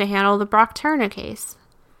continues to handle the Brock Turner case.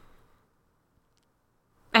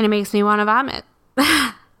 And it makes me want to vomit.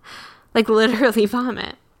 Like literally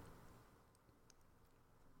vomit.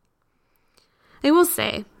 I will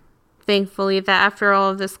say, thankfully, that after all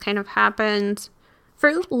of this kind of happened, for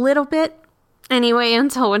a little bit anyway,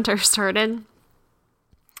 until winter started,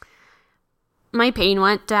 my pain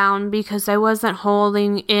went down because I wasn't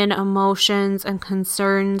holding in emotions and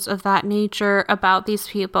concerns of that nature about these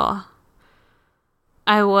people.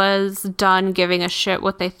 I was done giving a shit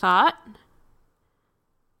what they thought.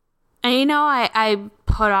 And I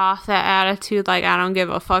put off that attitude, like, I don't give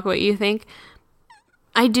a fuck what you think.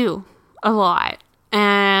 I do a lot.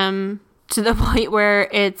 To the point where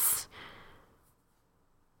it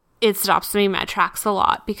stops me in my tracks a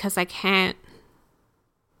lot because I can't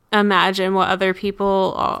imagine what other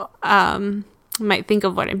people might think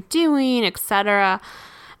of what I'm doing, etc.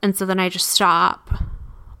 And so then I just stop,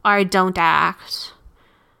 or I don't act,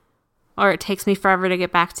 or it takes me forever to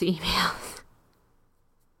get back to emails.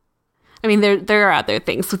 I mean, there are other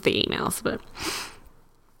things with the emails, but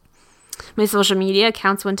my social media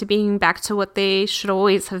accounts went to being back to what they should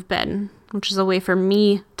always have been, which is a way for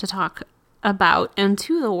me to talk about and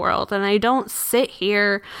to the world. And I don't sit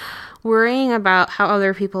here worrying about how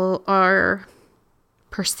other people are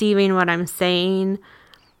perceiving what I'm saying,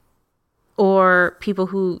 or people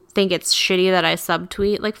who think it's shitty that I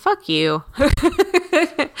subtweet. Like, fuck you.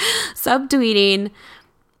 Subtweeting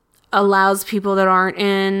allows people that aren't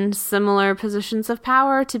in similar positions of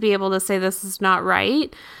power to be able to say this is not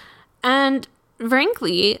right. And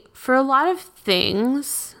frankly, for a lot of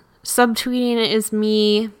things, subtweeting is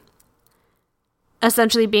me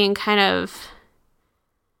essentially being kind of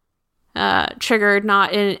triggered,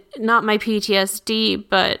 not my PTSD,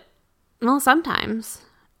 but, well, sometimes,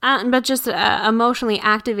 but just emotionally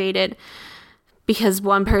activated because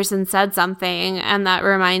one person said something, and that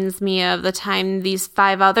reminds me of the time these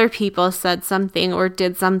 5 other people said something or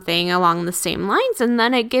did something along the same lines, and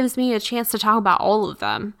then it gives me a chance to talk about all of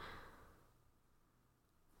them.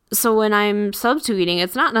 So when I'm subtweeting,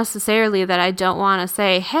 it's not necessarily that I don't want to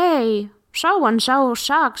say, hey, so-and-so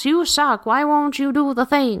sucks, you suck, why won't you do the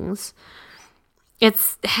things?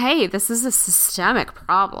 It's, hey, this is a systemic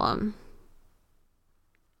problem.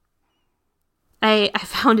 I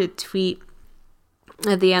found a tweet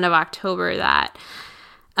at the end of October that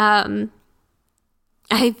I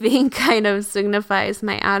think kind of signifies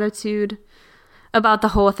my attitude about the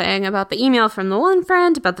whole thing, about the email from the one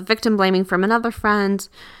friend, about the victim blaming from another friend,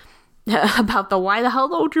 about the why the hell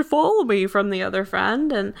don't you follow me from the other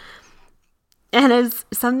friend, and it's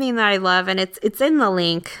something that I love, and it's in the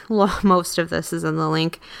link. Well, most of this is in the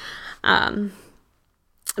link,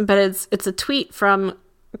 but it's a tweet from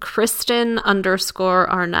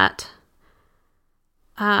Kristen_Arnett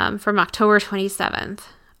from October 27th.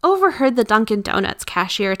 Overheard the Dunkin' Donuts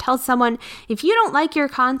cashier tell someone, if you don't like your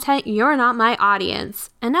content, you're not my audience.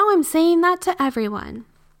 And now I'm saying that to everyone.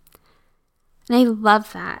 And I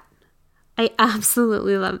love that. I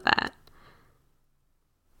absolutely love that.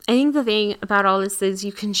 I think the thing about all this is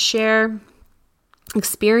you can share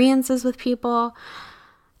experiences with people,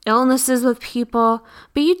 illnesses with people,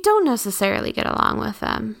 but you don't necessarily get along with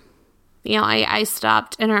them. I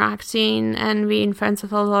stopped interacting and being friends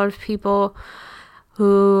with a lot of people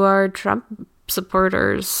who are Trump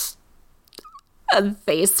supporters.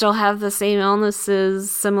 They still have the same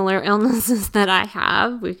illnesses, similar illnesses that I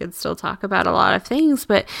have. We could still talk about a lot of things,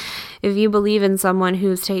 but if you believe in someone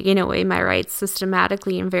who's taking away my rights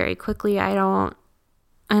systematically and very quickly, I don't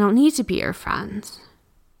need to be your friend.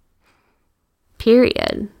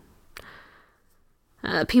 Period.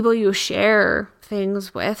 People you share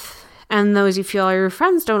things with and those you feel are your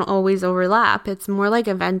friends don't always overlap. It's more like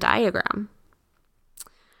a Venn diagram.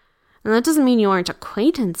 And that doesn't mean you aren't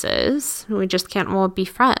acquaintances. We just can't all be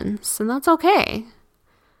friends. And that's okay.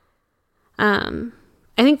 I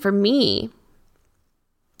think for me,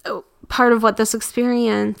 part of what this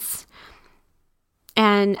experience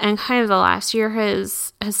and kind of the last year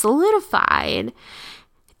has solidified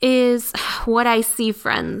is what I see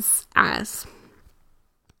friends as.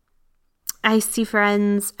 I see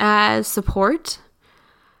friends as support,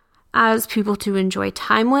 as people to enjoy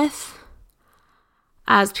time with,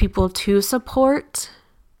 as people to support.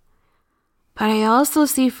 But I also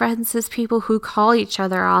see friends as people who call each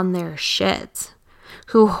other on their shit,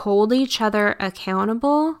 who hold each other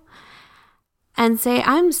accountable and say,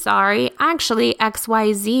 I'm sorry, actually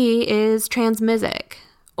XYZ is transmisic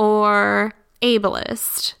or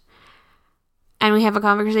ableist. And we have a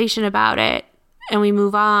conversation about it and we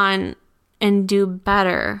move on and do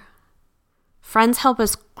better. Friends help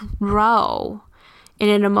us grow in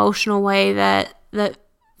an emotional way that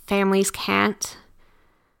families can't,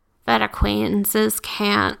 that acquaintances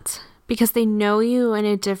can't because they know you in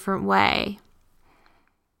a different way.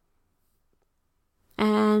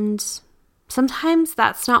 And sometimes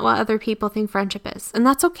that's not what other people think friendship is, and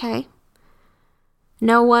that's okay.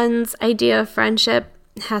 No one's idea of friendship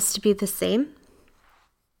has to be the same.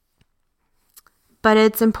 But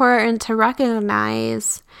it's important to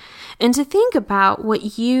recognize and to think about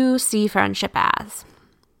what you see friendship as.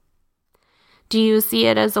 Do you see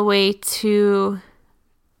it as a way to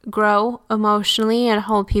grow emotionally and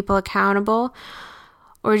hold people accountable?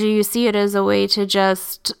 Or do you see it as a way to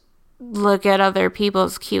just look at other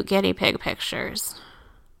people's cute guinea pig pictures?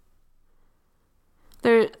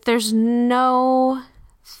 There's no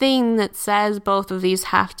thing that says both of these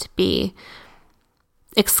have to be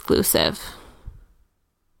exclusive.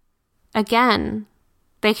 Again,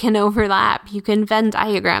 they can overlap. You can Venn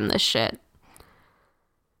diagram this shit.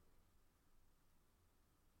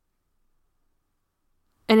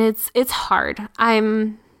 And it's hard.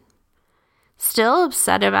 I'm still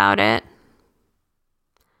upset about it.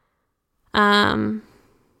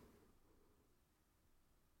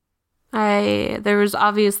 There was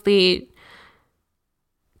obviously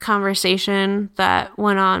conversation that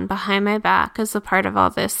went on behind my back as a part of all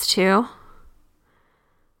this too.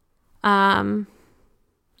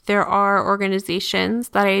 There are organizations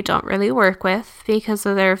that I don't really work with because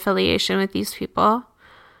of their affiliation with these people,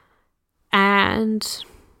 and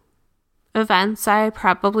events I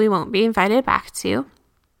probably won't be invited back to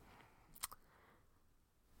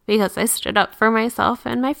because I stood up for myself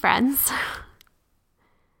and my friends.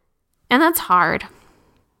 And that's hard.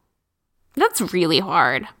 That's really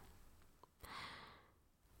hard.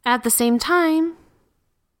 At the same time,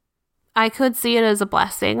 I could see it as a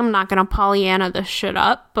blessing. I'm not going to Pollyanna this shit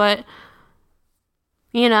up, but,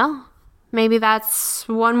 you know, maybe that's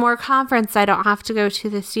one more conference I don't have to go to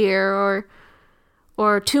this year,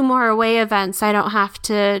 or 2 more away events I don't have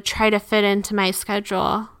to try to fit into my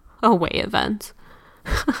schedule. Away events.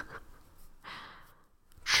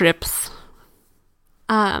 Trips.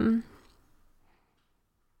 And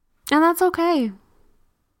that's okay.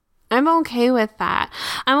 I'm okay with that.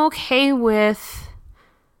 I'm okay with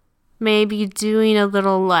maybe doing a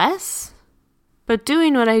little less, but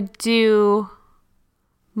doing what I do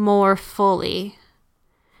more fully.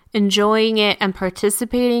 Enjoying it and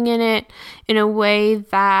participating in it in a way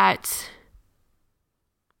that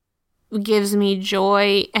gives me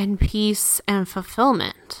joy and peace and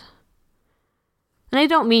fulfillment. And I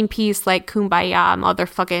don't mean peace like kumbaya,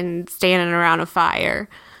 motherfucking standing around a fire.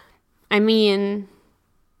 I mean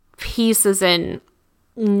peace as in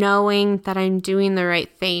knowing that I'm doing the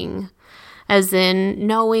right thing, as in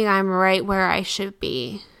knowing I'm right where I should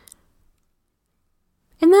be.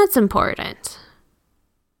 And that's important.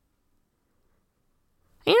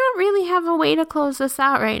 I don't really have a way to close this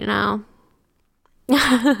out right now.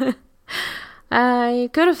 I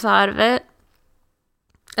could have thought of it.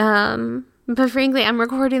 But frankly, I'm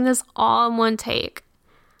recording this all in one take.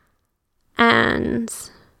 And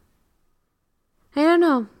I don't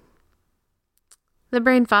know. The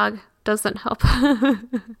brain fog doesn't help.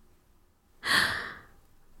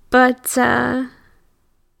 But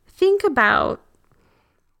think about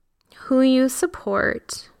who you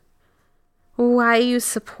support, why you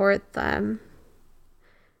support them,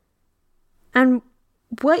 and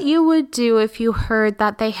what you would do if you heard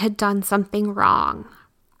that they had done something wrong.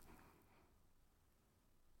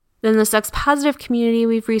 In the sex positive community,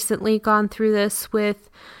 we've recently gone through this with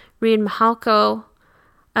Reid Mihalko,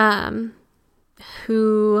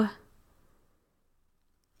 who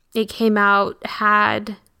it came out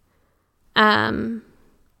had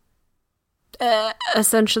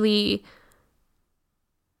essentially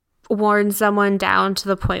worn someone down to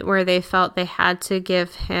the point where they felt they had to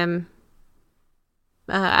give him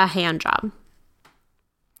a hand job.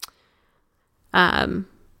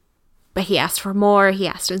 But he asked for more. He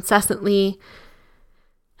asked incessantly.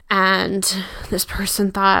 And this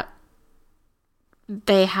person thought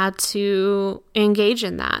they had to engage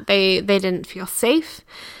in that. They didn't feel safe.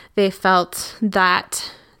 They felt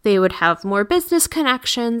that they would have more business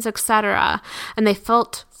connections, etc. And they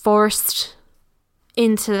felt forced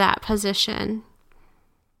into that position.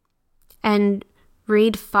 And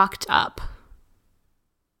Reid fucked up.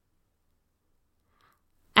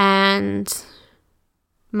 And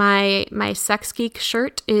my Sex Geek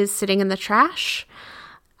shirt is sitting in the trash.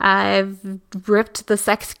 I've ripped the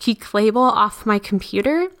Sex Geek label off my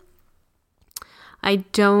computer.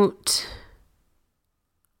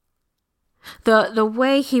 The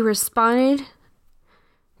way he responded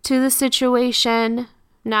to the situation,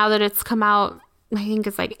 now that it's come out, I think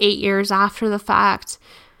it's like 8 years after the fact,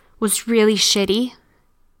 was really shitty.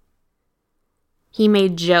 He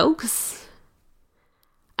made jokes.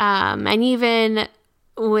 And even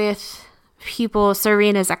with people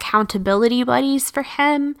serving as accountability buddies for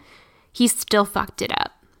him, he still fucked it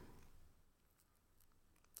up.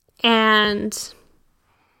 And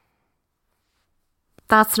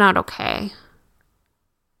that's not okay.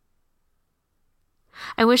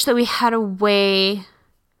 I wish that we had a way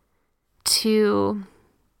to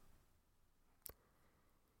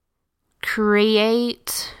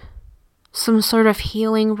create some sort of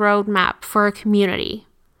healing roadmap for a community.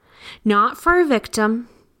 Not for a victim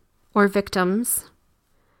or victims.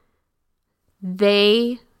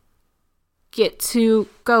 They get to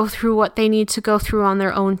go through what they need to go through on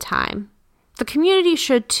their own time. The community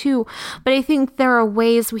should too, but I think there are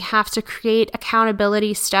ways we have to create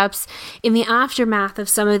accountability steps in the aftermath of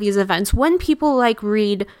some of these events. When people like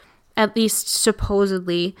Reed, at least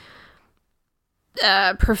supposedly,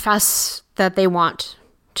 profess that they want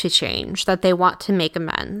to change, that they want to make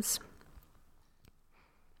amends.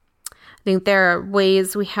 I think there are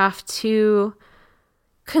ways we have to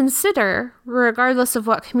consider, regardless of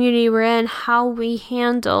what community we're in, how we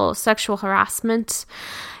handle sexual harassment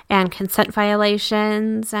and consent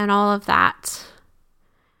violations and all of that.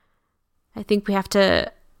 I think we have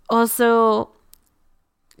to also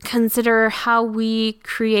consider how we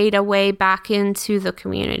create a way back into the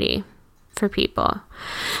community for people.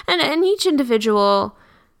 And each individual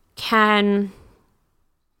can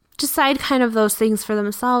decide kind of those things for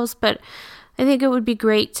themselves, but I think it would be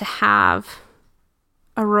great to have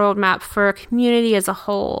a roadmap for a community as a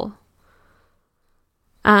whole.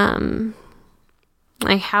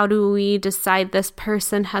 Like, how do we decide this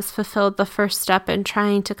person has fulfilled the first step in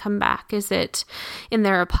trying to come back? Is it in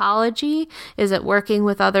their apology? Is it working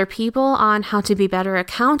with other people on how to be better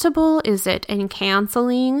accountable? Is it in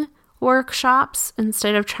canceling workshops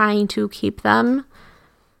instead of trying to keep them?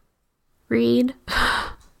 Read.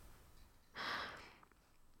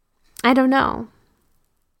 I don't know.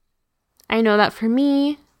 I know that for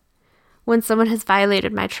me, when someone has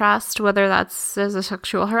violated my trust, whether that's as a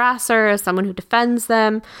sexual harasser, as someone who defends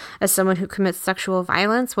them, as someone who commits sexual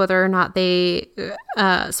violence, whether or not they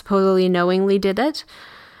supposedly knowingly did it,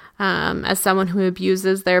 as someone who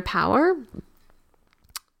abuses their power,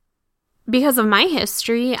 because of my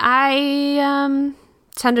history, I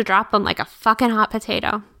tend to drop them like a fucking hot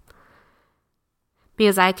potato.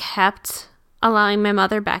 Because I kept allowing my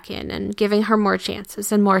mother back in and giving her more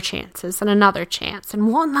chances and another chance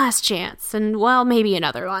and one last chance and, well, maybe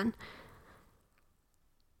another one.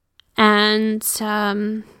 And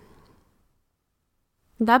that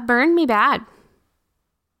burned me bad.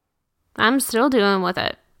 I'm still dealing with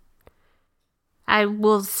it. I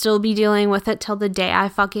will still be dealing with it till the day I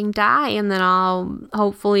fucking die, and then I'll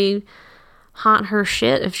hopefully haunt her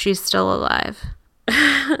shit if she's still alive.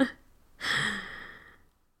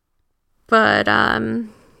 But I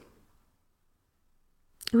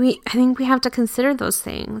think we have to consider those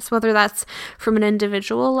things, whether that's from an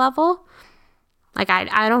individual level. Like,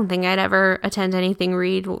 I don't think I'd ever attend anything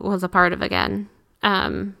Reed was a part of again.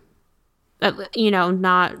 Not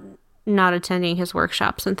attending his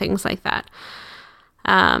workshops and things like that.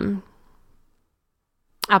 I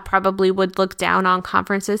probably would look down on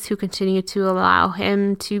conferences who continue to allow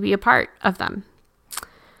him to be a part of them.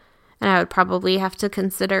 And I would probably have to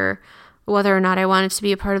consider whether or not I wanted to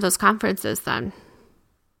be a part of those conferences then.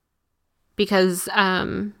 Because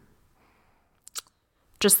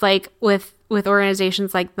just like with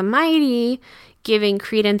organizations like the Mighty, giving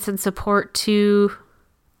credence and support to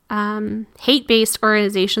hate-based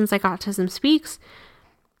organizations like Autism Speaks,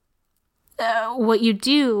 what you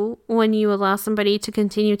do when you allow somebody to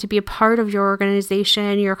continue to be a part of your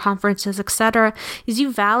organization, your conferences, etc., is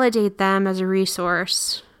you validate them as a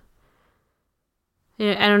resource.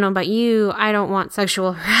 I don't know about you, I don't want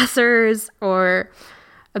sexual harassers or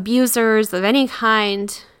abusers of any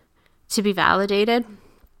kind to be validated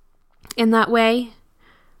in that way.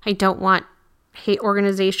 I don't want hate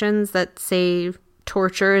organizations that say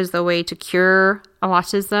torture is the way to cure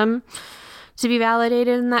autism to be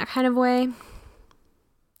validated in that kind of way.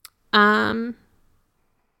 There's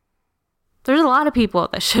a lot of people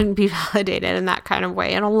that shouldn't be validated in that kind of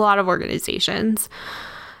way, and a lot of organizations.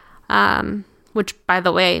 Which, by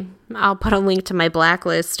the way, I'll put a link to my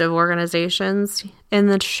blacklist of organizations in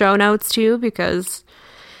the show notes too, because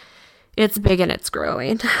it's big and it's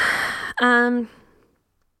growing. But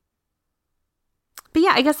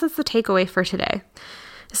yeah, I guess that's the takeaway for today,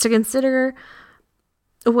 is to consider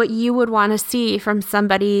what you would want to see from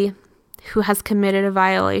somebody who has committed a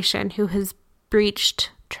violation, who has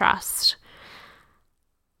breached trust.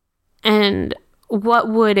 And what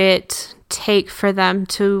would it take for them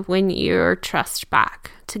to win your trust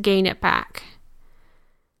back, to gain it back?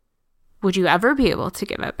 Would you ever be able to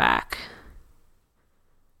give it back?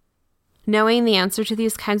 Knowing the answer to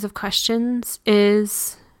these kinds of questions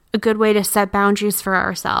is a good way to set boundaries for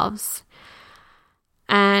ourselves.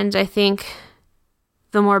 And I think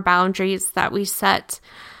the more boundaries that we set,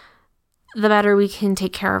 the better we can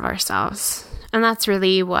take care of ourselves. And that's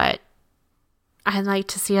really what I'd like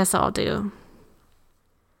to see us all do.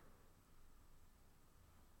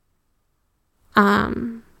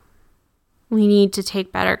 We need to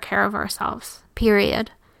take better care of ourselves,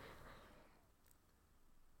 period.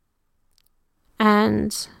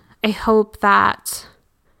 And I hope that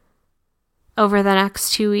over the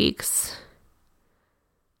next 2 weeks,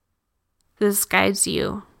 this guides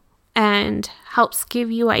you and helps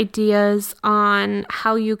give you ideas on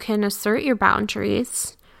how you can assert your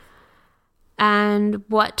boundaries and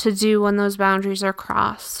what to do when those boundaries are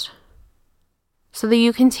crossed so that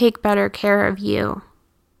you can take better care of you.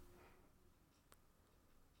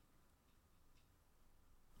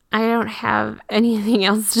 I don't have anything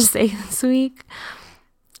else to say this week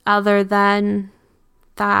other than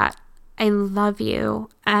that I love you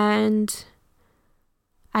and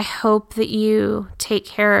I hope that you take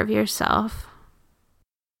care of yourself.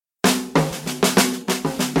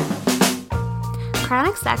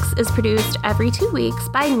 Chronic Sex is produced every 2 weeks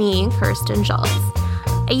by me, Kirsten Schultz.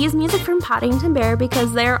 I use music from Poddington Bear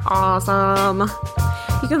because they're awesome.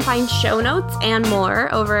 You can find show notes and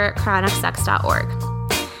more over at chronicsex.org.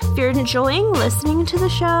 If you're enjoying listening to the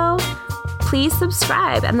show, please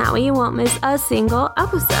subscribe, and that way you won't miss a single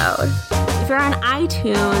episode. If you're on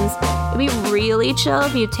iTunes, it'd be really chill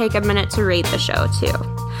if you take a minute to rate the show too.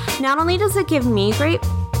 Not only does it give me great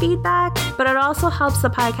feedback, but it also helps the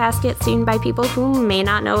podcast get seen by people who may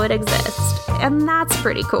not know it exists, and that's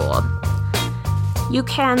pretty cool. You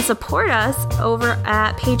can support us over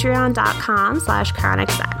at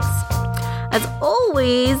patreon.com/chronicsex. As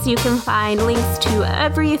always, you can find links to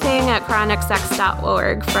everything at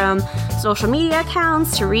chronicsex.org, from social media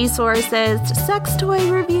accounts to resources to sex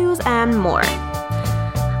toy reviews and more.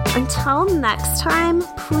 Until next time,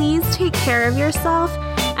 please take care of yourself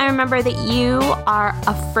and remember that you are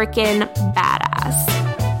a freaking badass.